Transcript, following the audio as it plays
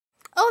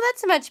Oh,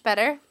 that's much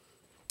better.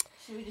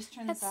 Should we just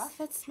turn this off?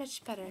 That's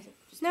much better.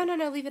 No,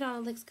 leave it on.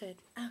 It looks good.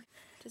 Okay.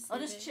 I'll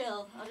just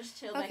chill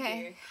back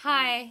here.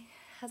 Hi.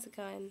 How's it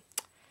going?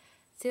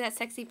 See that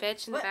sexy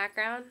bitch in the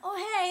background? Oh,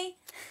 hey.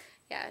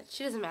 Yeah,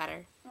 she doesn't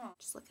matter. Oh.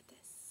 Just look at this.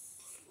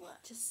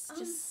 What?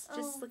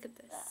 Just look at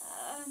this.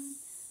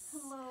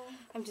 Hello.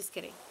 I'm just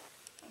kidding.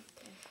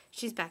 Okay.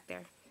 She's back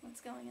there.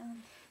 What's going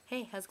on?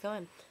 Hey, how's it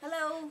going?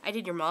 Hello. I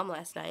did your mom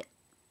last night.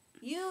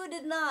 You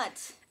did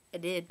not. I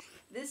did.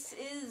 This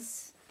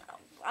is...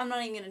 I'm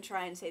not even going to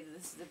try and say that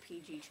this is a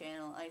PG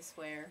channel, I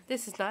swear.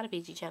 This is not a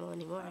PG channel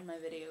anymore. On my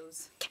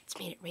videos. Cats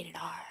made it rated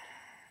R.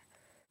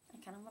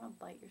 I kind of want to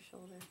bite your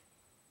shoulder.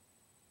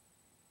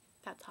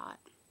 That's hot.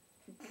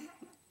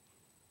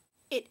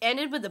 It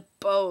ended with a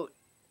boat.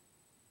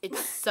 It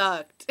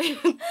sucked.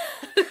 That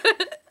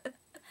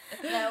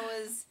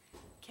was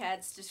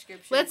Cat's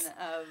description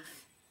of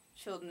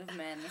Children of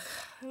Men.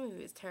 That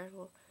movie was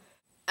terrible.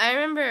 I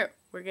remember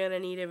We're Gonna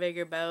Need a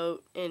Bigger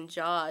Boat in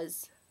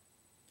Jaws.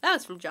 That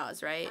was from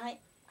Jaws, right? I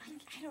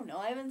don't know.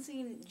 I haven't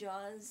seen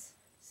Jaws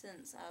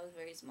since I was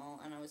very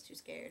small and I was too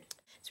scared.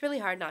 It's really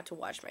hard not to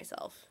watch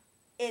myself.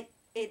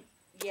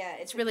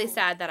 It's really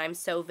sad that I'm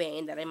so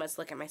vain that I must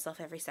look at myself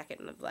every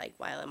second of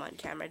while I'm on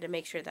camera to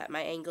make sure that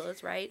my angle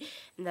is right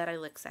and that I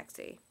look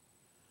sexy.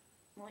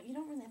 Well, you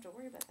don't really have to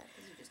worry about that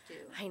because you just do.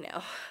 I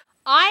know.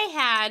 I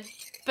had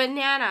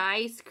banana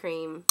ice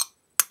cream.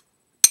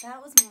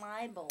 That was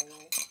my bowl.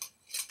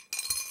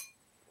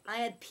 I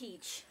had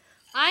peach.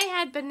 I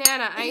had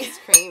banana ice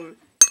cream.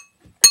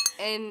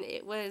 And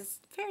it was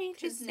very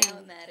interesting. Now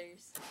it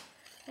matters.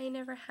 I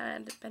never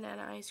had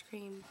banana ice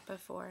cream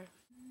before.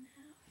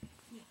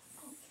 Yes.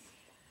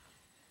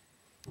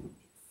 To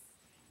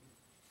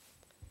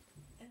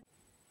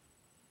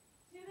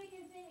be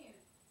continued.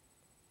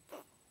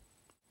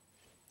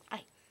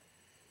 Hi.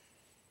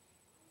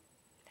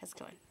 How's it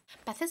going?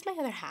 Beth is my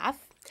other half.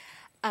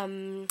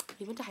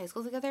 We went to high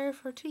school together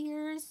for 2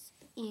 years,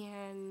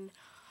 and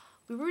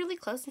we were really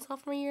close in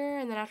sophomore year,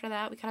 and then after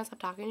that, we kind of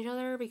stopped talking to each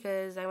other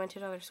because I went to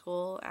another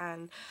school,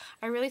 and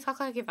I really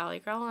talk like a Valley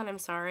girl, and I'm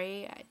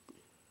sorry.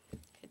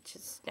 It's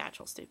just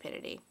natural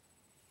stupidity.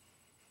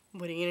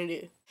 What are you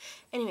gonna do?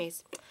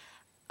 Anyways,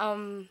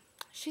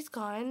 she's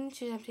gone.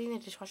 She's emptying the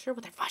dishwasher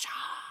with her fascia.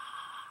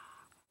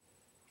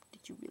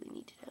 Did you really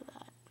need to know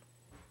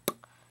that?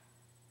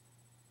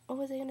 What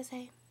was I gonna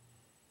say?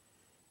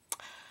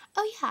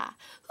 Oh yeah,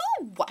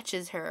 who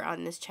watches her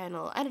on this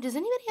channel? Does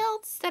anybody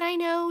else that I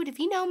know? If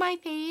you know my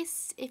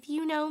face, if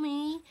you know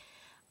me,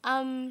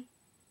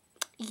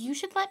 you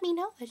should let me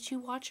know that you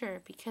watch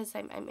her because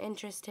I'm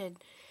interested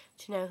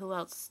to know who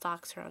else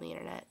stalks her on the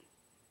internet.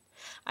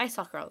 I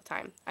stalk her all the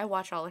time. I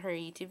watch all of her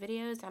YouTube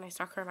videos and I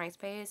stalk her on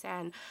MySpace,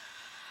 and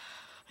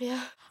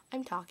yeah,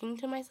 I'm talking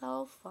to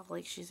myself while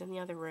she's in the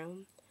other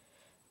room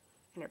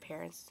and her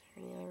parents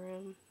are in the other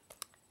room.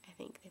 They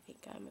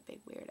think I'm a big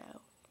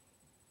weirdo.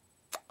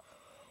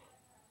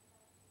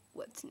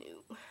 What's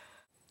new?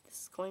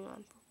 This is going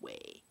on for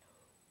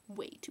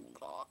way too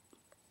long.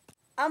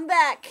 I'm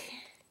back.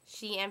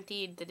 She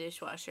emptied the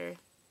dishwasher.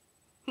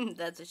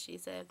 That's what she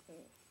said.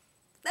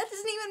 That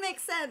doesn't even make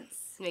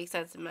sense. Makes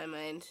sense in my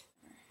mind.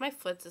 My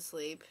foot's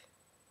asleep.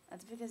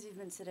 That's because you've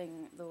been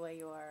sitting the way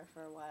you are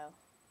for a while.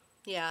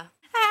 Yeah.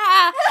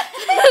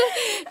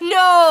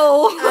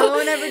 No! I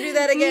won't ever do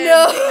that again.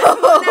 No! I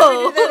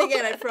won't ever do that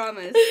again, I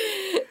promise.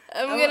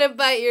 I'm gonna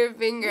bite your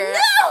finger. No,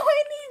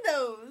 I need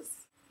those.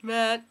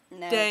 Matt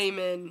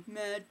Damon.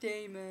 Matt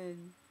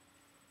Damon.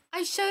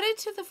 I showed it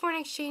to the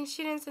foreign exchange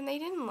students and they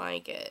didn't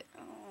like it.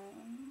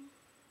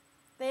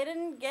 They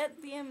didn't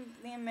get the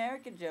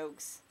America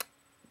jokes.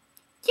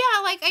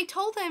 Yeah, I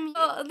told them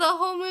the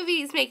whole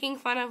movie is making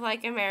fun of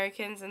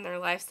Americans and their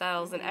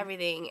lifestyles and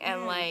everything,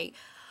 and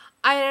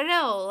I don't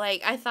know,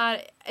 I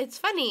thought it's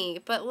funny,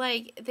 but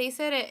they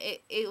said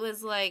it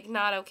was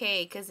not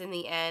okay because in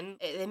the end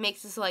it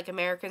makes us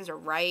Americans are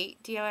right.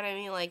 Do you know what I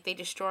mean? They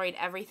destroyed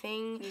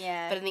everything.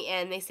 Yeah. But in the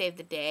end they saved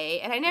the day,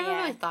 and I never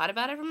really thought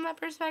about it from that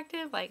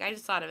perspective. I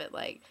just thought of it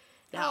no.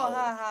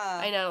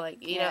 I know,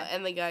 you know,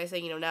 and the guy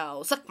saying,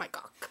 no, suck my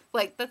cock.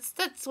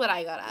 That's what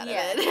I got out of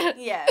it.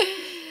 Yeah.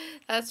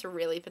 That's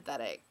really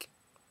pathetic.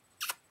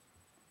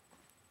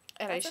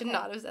 And I should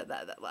not have said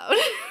that loud.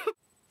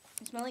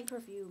 You smell like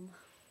perfume.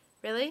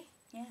 Really?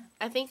 Yeah.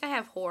 I think I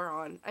have whore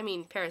on. I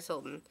mean, Paris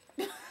Hilton.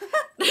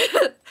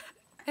 I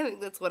think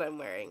that's what I'm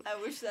wearing.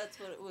 I wish that's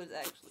what it was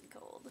actually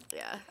called.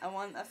 Yeah. I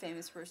want a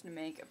famous person to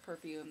make a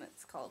perfume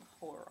that's called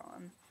whore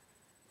on.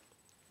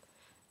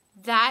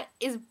 That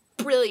is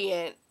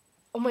brilliant.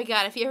 Oh my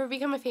god, if you ever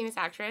become a famous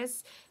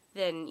actress,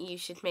 then you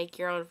should make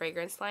your own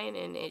fragrance line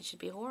and it should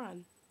be whore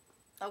on.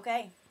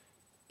 Okay.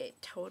 It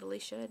totally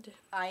should.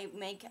 I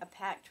make a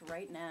pact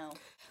right now.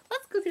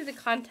 Let's go through the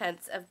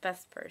contents of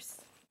Beth's purse.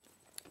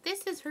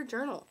 This is her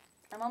journal.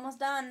 I'm almost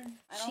done.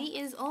 She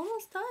is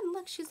almost done.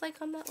 Look, she's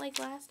on that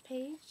last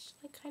page,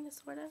 kind of,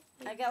 sort of.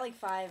 I got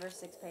 5 or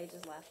 6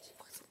 pages left.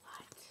 That's a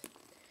lot.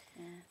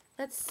 Yeah.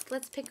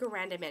 Let's pick a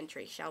random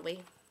entry, shall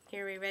we?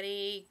 Here we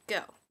ready?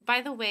 Go.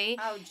 By the way,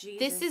 Oh, Jesus.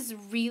 this is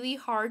really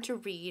hard to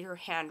read her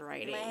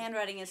handwriting. My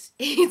handwriting is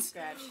It's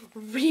scratch.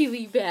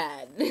 really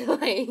bad.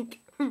 Like,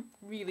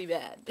 really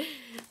bad.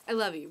 I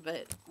love you,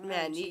 but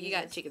man, you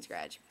got Jesus. chicken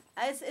scratch.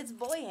 It's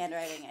boy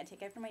handwriting. I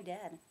take after my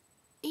dad.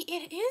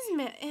 It is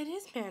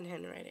man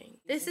handwriting.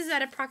 This is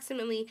at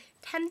approximately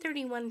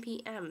 10:31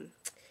 p.m.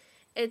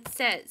 It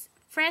says,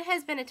 Fred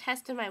has been a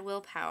test of my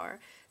willpower.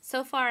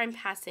 So far I'm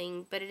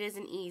passing, but it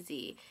isn't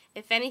easy.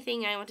 If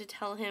anything, I want to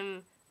tell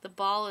him the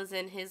ball is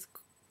in his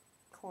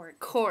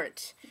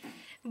court.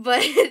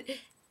 But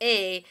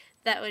A,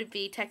 that would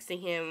be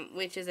texting him,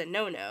 which is a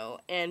no-no.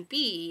 And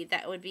B,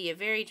 that would be a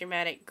very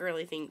dramatic,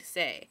 girly thing to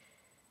say.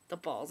 The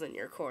ball's in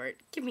your court.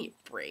 Give me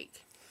a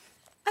break.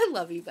 I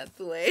love you, Beth.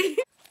 A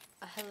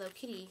Hello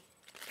Kitty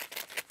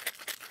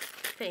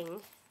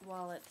thing.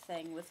 Wallet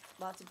thing with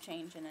lots of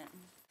change in it.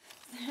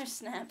 There's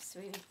snaps,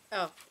 sweetie.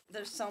 Oh.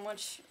 There's so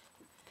much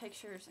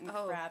pictures and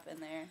crap in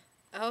there.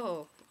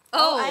 Oh.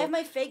 Oh, I have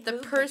my fake the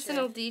boob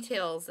personal picture.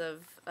 details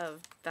of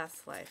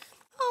Beth's life.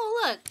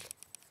 Oh, look.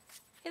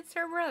 It's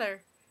her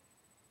brother.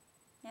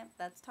 Yep,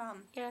 that's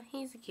Tom. Yeah,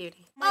 he's a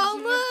cutie. My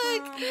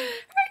look! prom. Her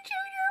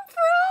junior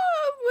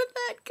prom with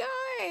that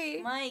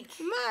guy.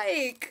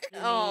 Mike.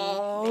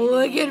 Oh, Baby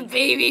look Mike. at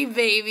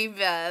baby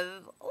Beth.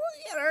 Look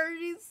at her.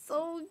 She's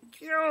so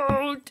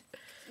cute.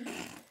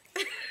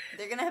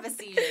 They're gonna have a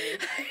seizure.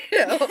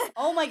 No.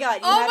 Oh my god,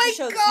 you Oh have my to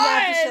show this. God. You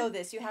have to show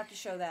this. You have to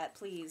show that,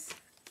 please.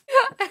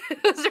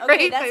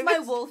 Okay, Okay, that's my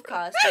wolf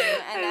costume,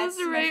 and that's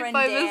my friend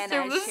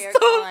Dan as Shere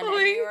Khan, and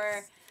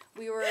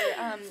we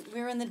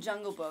were in the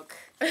Jungle Book,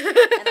 and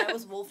I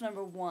was wolf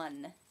number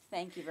 1.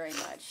 Thank you very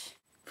much.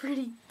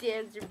 Pretty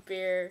dancer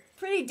bear.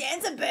 Pretty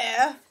dancer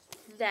bear.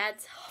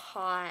 That's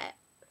hot.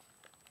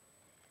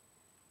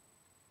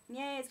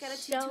 Yay, it's got a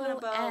tutu and a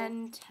bow.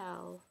 And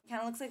tell.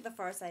 Kind of looks like the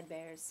Far Side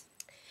Bears.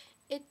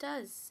 It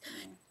does.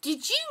 Yeah.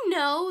 Did you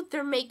know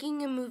they're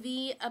making a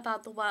movie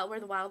about where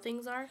the wild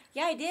things are?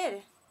 Yeah, I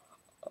did.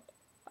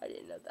 I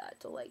didn't know that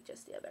till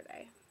just the other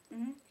day.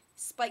 Mm-hmm.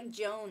 Spike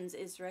Jonze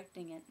is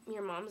directing it.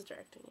 Your mom's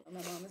directing it.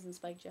 My mom isn't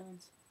Spike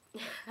Jonze.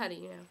 How do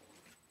you know?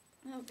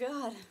 Oh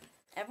God.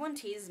 Everyone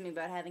teases me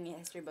about having a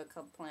history book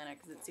called Planet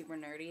because it's super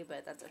nerdy,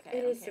 but that's okay.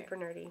 It is super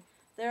nerdy.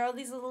 There are all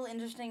these little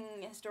interesting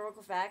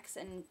historical facts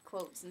and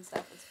quotes and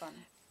stuff. It's fun.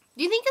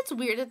 Do you think it's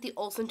weird that the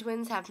Olsen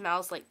twins have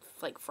mouths like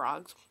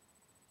frogs?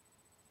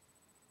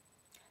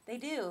 They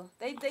do.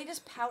 They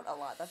just pout a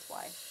lot. That's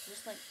why.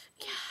 Just like.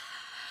 Yeah.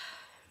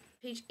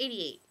 Page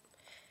 88.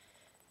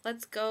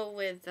 Let's go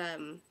with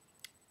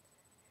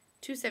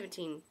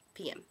 2:17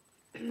 p.m.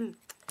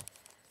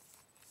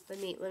 Let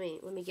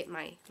me get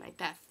my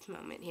Beth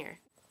moment here.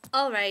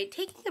 All right,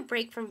 taking a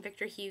break from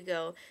Victor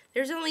Hugo.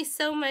 There's only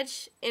so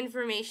much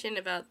information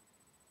about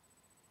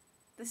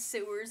the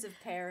sewers of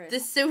Paris. The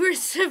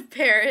sewers of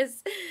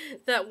Paris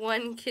that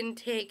one can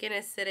take in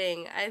a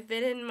sitting. I've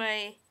been in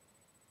my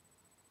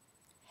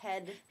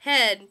head.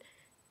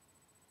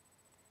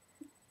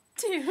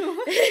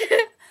 Too.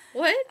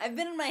 What? I've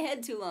been in my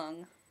head too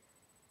long.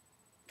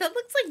 That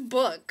looks like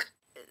book.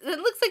 That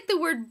looks like the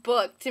word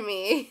book to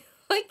me.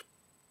 Like,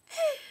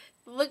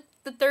 look,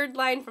 the third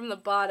line from the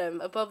bottom,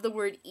 above the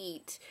word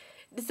eat.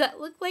 Does that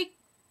look like,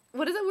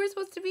 what is that word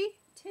supposed to be?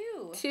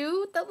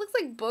 Two? That looks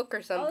like book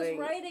or something. I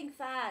was writing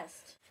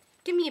fast.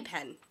 Give me a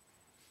pen.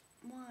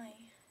 Why?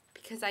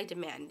 Because I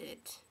demand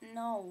it.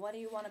 No, what do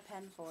you want a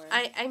pen for?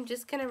 I'm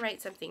just going to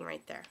write something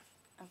right there.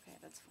 Okay,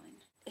 that's fine.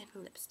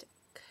 In lipstick.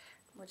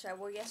 Which I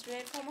wore yesterday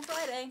at Formal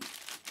Friday.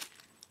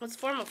 What's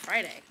Formal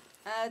Friday?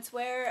 It's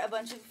where a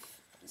bunch of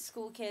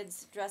school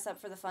kids dress up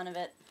for the fun of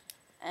it.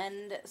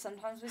 And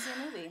sometimes we see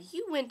a movie.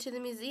 You went to the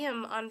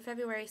museum on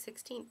February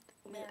 16th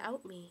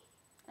without me.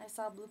 I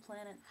saw Blue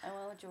Planet. I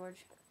went with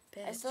George.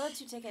 Bitch. I still had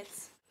 2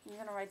 tickets. You're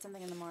going to write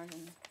something in the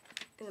margin.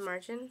 In the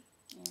margin?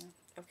 Yeah.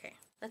 Okay.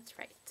 Let's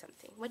write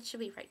something. What should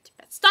we write to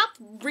Beth? Stop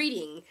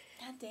reading!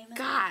 God damn it.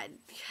 God.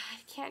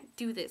 I can't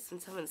do this when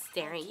someone's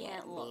staring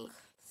at me. Look.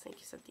 Let's think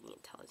of something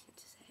intelligent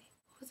to say.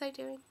 What was I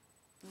doing?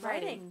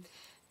 Writing.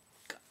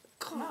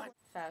 God.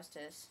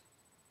 Faustus.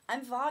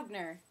 I'm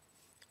Wagner.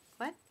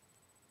 What?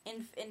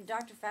 In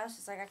Dr.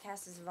 Faustus, I got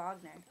cast as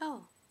Wagner.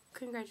 Oh,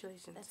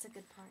 congratulations. That's a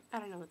good part. I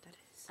don't know what that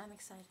is. I'm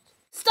excited.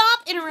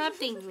 Stop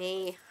interrupting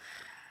me.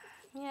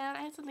 Yeah,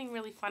 I have something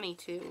really funny,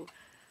 too.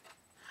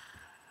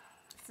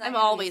 I'm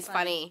always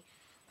funny.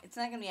 It's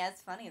not going to be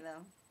as funny,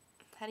 though.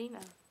 How do you know?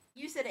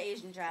 You said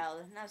Asian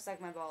child. Now suck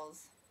my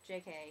balls.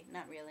 JK.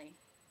 Not really.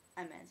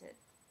 I meant it.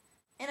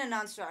 In a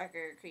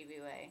non-stalker,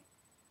 creepy way.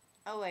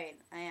 Oh, wait.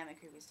 I am a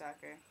creepy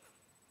stalker.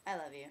 I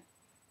love you.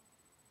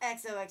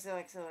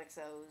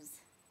 XOXOXOXOs.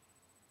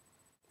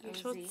 You're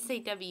supposed to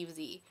say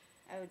WZ.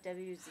 Oh,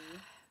 WZ.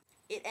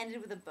 It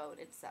ended with a boat.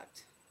 It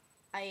sucked.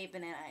 I ate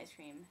banana ice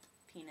cream.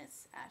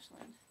 Penis,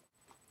 Ashland.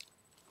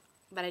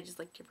 But I just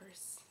liked your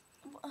purse.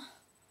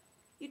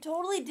 You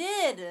totally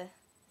did.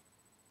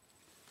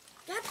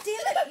 God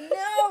damn it,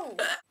 no!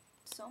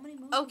 So many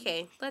movies.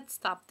 Okay, let's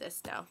stop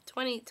this now.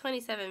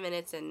 27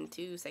 minutes and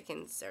 2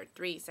 seconds, or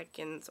 3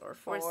 seconds, or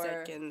 4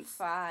 seconds.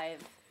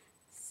 5,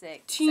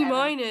 6. T 7.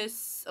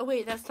 minus. Oh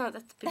wait, that's not.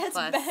 That's a big That's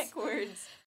plus. backwards.